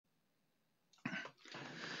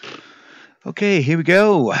Okay, here we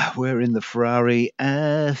go. We're in the Ferrari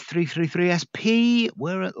 333 SP.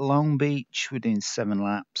 We're at Long Beach. We're doing 7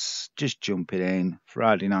 laps. Just jumping in.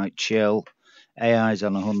 Friday night chill. AI's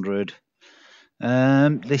on 100.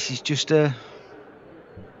 This is just a...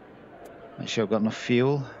 Make sure I've got enough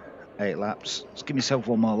fuel. 8 laps. Let's give myself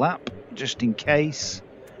one more lap, just in case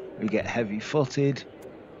we get heavy-footed.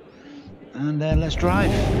 And let's drive.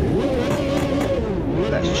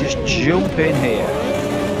 Let's just jump in here.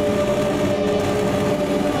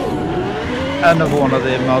 Another one of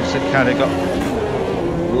the mods that kind of got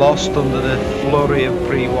lost under the flurry of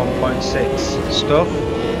pre 1.6 stuff.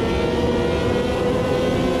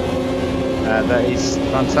 That is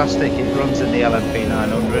fantastic. It runs in the LMP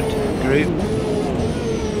 900 group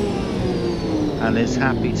and is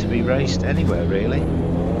happy to be raced anywhere really.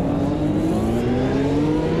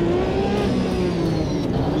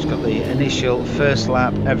 It's got the initial first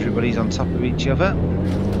lap, everybody's on top of each other.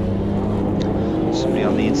 Somebody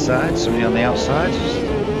on the inside, somebody on the outside.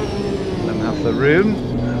 Let them have the room.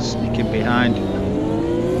 Sneaking behind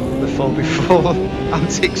the full before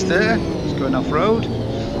antics there. It's going off road.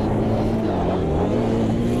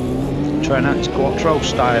 Trying out quattro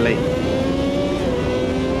styling.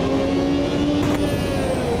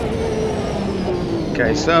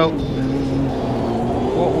 Okay, so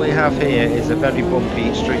what we have here is a very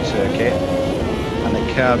bumpy street circuit and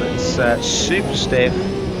a car that's super stiff.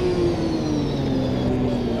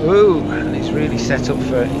 Ooh, and it's really set up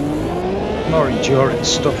for more endurance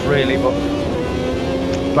stuff really, but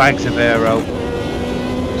bags of aero,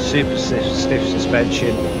 super stiff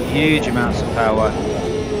suspension, huge amounts of power,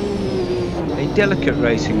 a delicate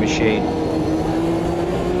racing machine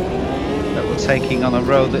that we're taking on a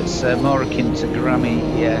road that's more akin to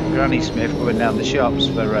Granny Smith going down the shops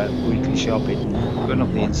for weekly shopping. Going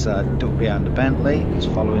up the inside, duck behind the Bentley, it's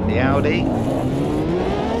following the Audi.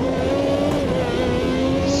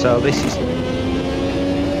 So this is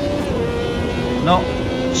not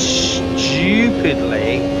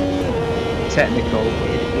stupidly technical.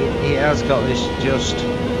 It has got this just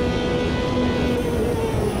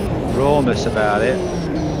rawness about it.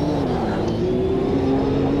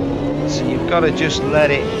 So you've got to just let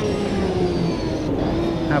it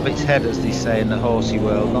have its head, as they say in the horsey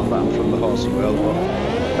world. Not that I'm from the horsey world, but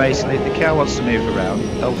basically if the car wants to move around,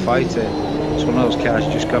 don't fight it. It's one of those cars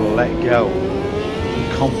you just got to let go.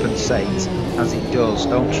 Compensate as it does.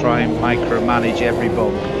 Don't try and micromanage every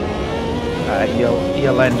bump.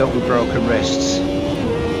 You'll end up with broken wrists.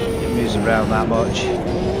 It moves around that much.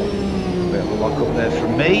 Bit of a lock up there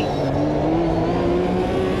from me.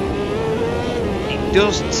 It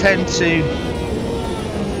does tend to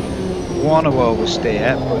want to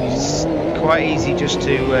oversteer, but it's quite easy just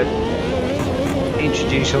to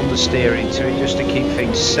introduce understeering to it just to keep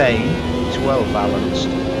things sane. It's well balanced.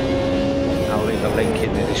 I'll leave a link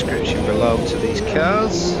in the description below to these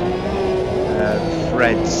cars.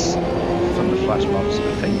 Threads from the flash mobs,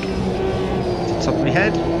 I think. To the top of my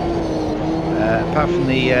head. Apart from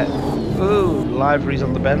the liveries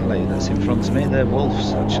on the Bentley that's in front of me, they're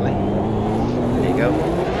wolves actually. There you go.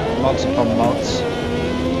 Mods upon mods.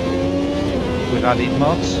 We've added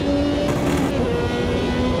mods.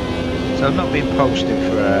 So I've not been posting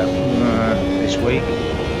for this week.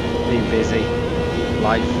 Been busy.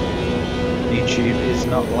 Life. YouTube is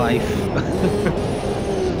not life.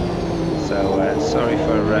 So sorry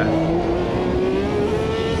for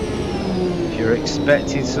if you're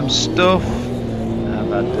expecting some stuff. I've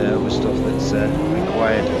had other stuff that's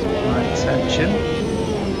required my attention.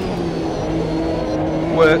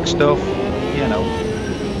 Work stuff, you know,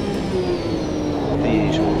 the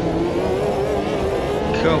usual.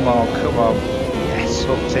 Come on, come on. Yes,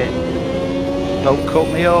 hooked it. Don't cut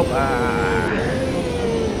me up.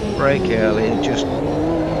 Brake early and just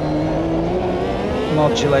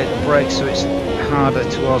modulate the brake so it's harder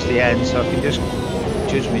towards the end, so I can just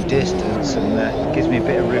judge my distance, and it gives me a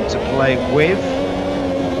bit of room to play with.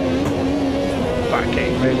 Back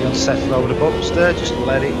getting really unsettled over the bumps there, just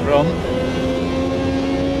let it run.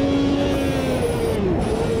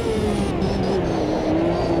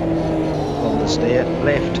 Understeer,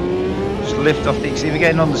 lift, just lift off the, see if you're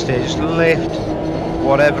getting understeer, just lift.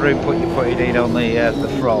 Whatever input you're putting in on the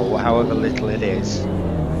throttle, however little it is,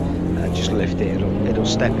 just lift it. It'll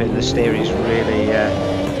step in. The steering is really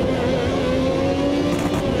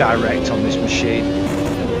direct on this machine,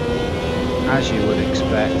 as you would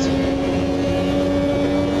expect.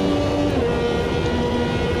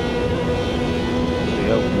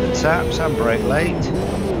 We open the taps and brake late,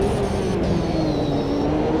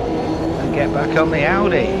 and get back on the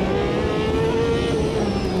Audi.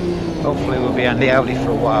 Hopefully we'll be on the Audi for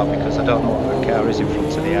a while, because I don't know what the car is in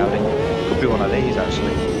front of the Audi. Could be one of these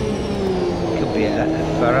actually. Could be a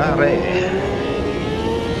Ferrari.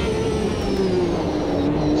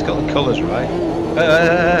 It's got the colours right.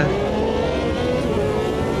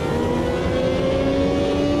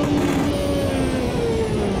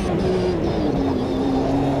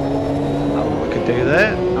 What we could do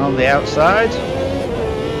there on the outside.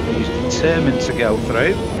 He's determined to go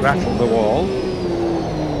through, rattle the wall.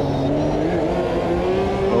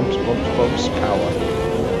 Bumps, bumps, bumps, power.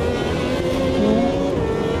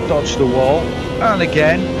 Dodge the wall, and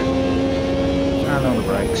again, and on the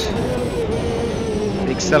brakes. If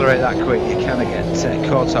you accelerate that quick, you kind of get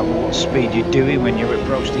caught up with what speed you're doing when you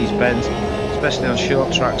approach these bends, especially on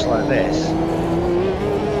short tracks like this.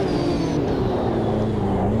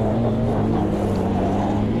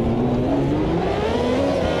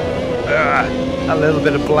 A little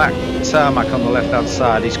bit of black tarmac on the left hand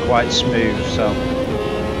side is quite smooth, so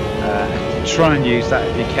try and use that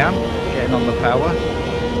if you can, getting on the power.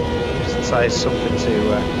 Just to say something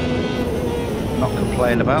to not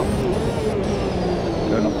complain about.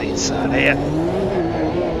 Going up the inside here.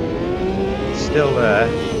 Still there.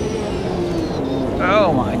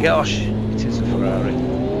 Oh my gosh, it is a Ferrari.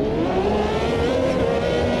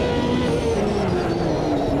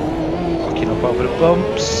 Looking up over the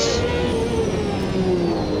bumps.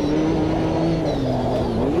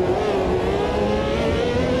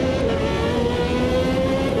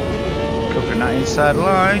 That inside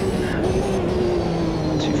line,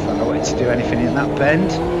 not too far away to do anything in that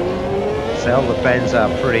bend. So all the bends are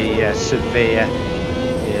pretty severe,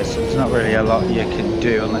 yeah, so there's not really a lot you can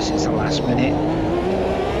do unless it's a last minute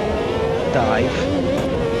dive.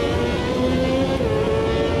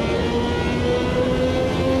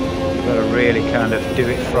 You've got to really kind of do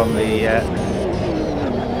it from the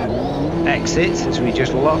exit as we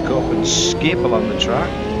just lock up and skip along the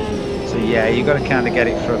track. So yeah, you've got to kind of get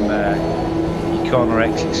it from corner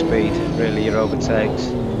exit speed, really, your overtakes.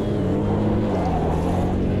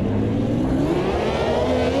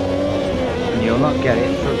 And you'll not get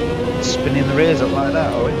it from spinning the rears up like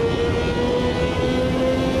that, Owen.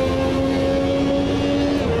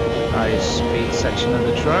 Highest speed section of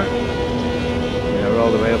the track. We're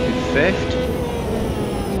all the way up in 5th.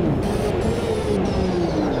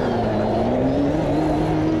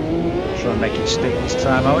 Try and make it stick this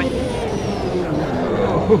time, Owen.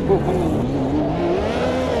 Oh.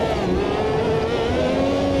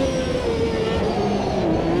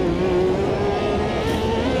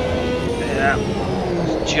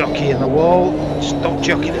 Jockey in the wall, stop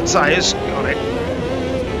jockeying the tyres, got it.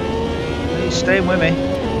 He's staying with me.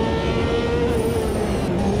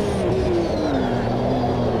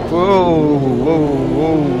 Whoa, whoa,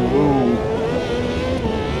 whoa, whoa.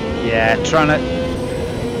 Yeah, trying to,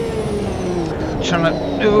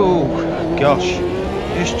 oh gosh,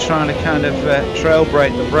 just trying to kind of trail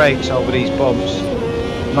brake the brakes over these bumps.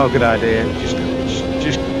 Not a good idea,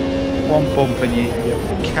 just one bump and you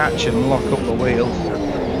catch and lock up the wheel.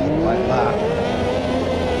 Like that,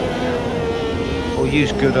 or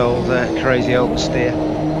use good old crazy oversteer.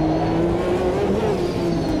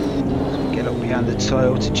 So we get up behind the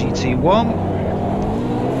Toyota GT1,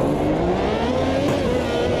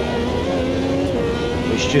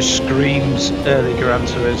 which just screams early Gran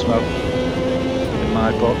Turismo in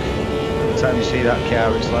my book. Every time you see that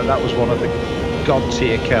car, it's like that was one of the god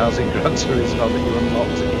tier cars in Gran Turismo that you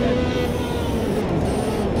unlocked again.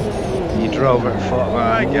 Drove it and thought, oh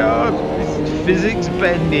my god, this is physics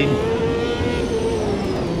bending.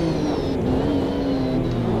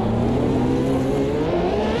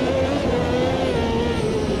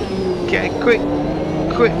 Get a quick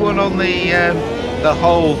one on the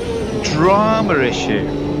whole drama issue.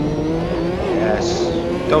 Yes,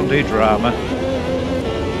 don't do drama.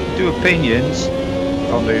 Do opinions,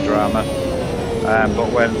 don't do drama. But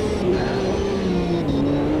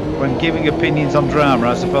when giving opinions on drama,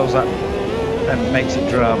 I suppose that then makes it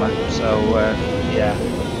drama, so yeah.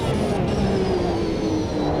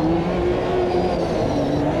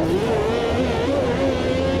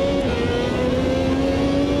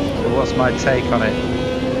 So what's my take on it?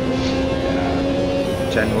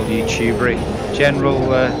 General YouTubery,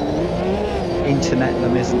 general internet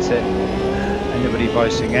them, isn't it? Anybody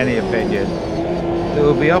voicing any opinion, there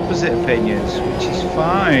will be opposite opinions, which is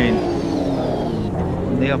fine.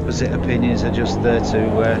 And the opposite opinions are just there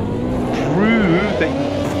to prove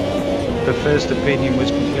that the first opinion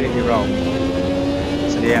was completely wrong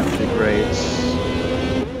to the nth degree.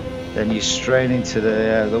 Then you strain into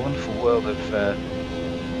the wonderful world of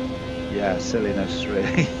yeah, silliness,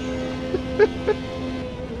 really.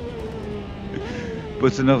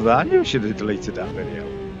 But enough of that, you should have deleted that video.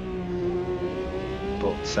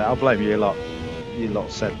 But I'll blame you lot. You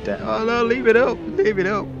lot said, oh no, leave it up, leave it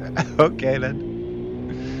up. Okay then.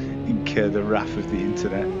 Incur the wrath of the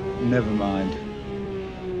internet. Never mind.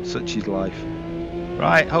 Such is life.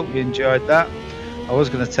 Right, hope you enjoyed that. I was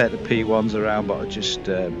going to take the P1s around, but I just,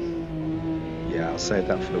 yeah, I'll save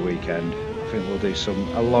that for the weekend. I think we'll do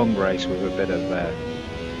a long race with a bit of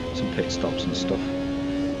some pit stops and stuff.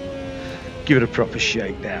 Give it a proper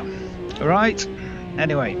shakedown. All right.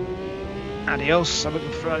 Anyway, adios. Have a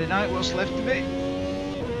good Friday night. What's left of it.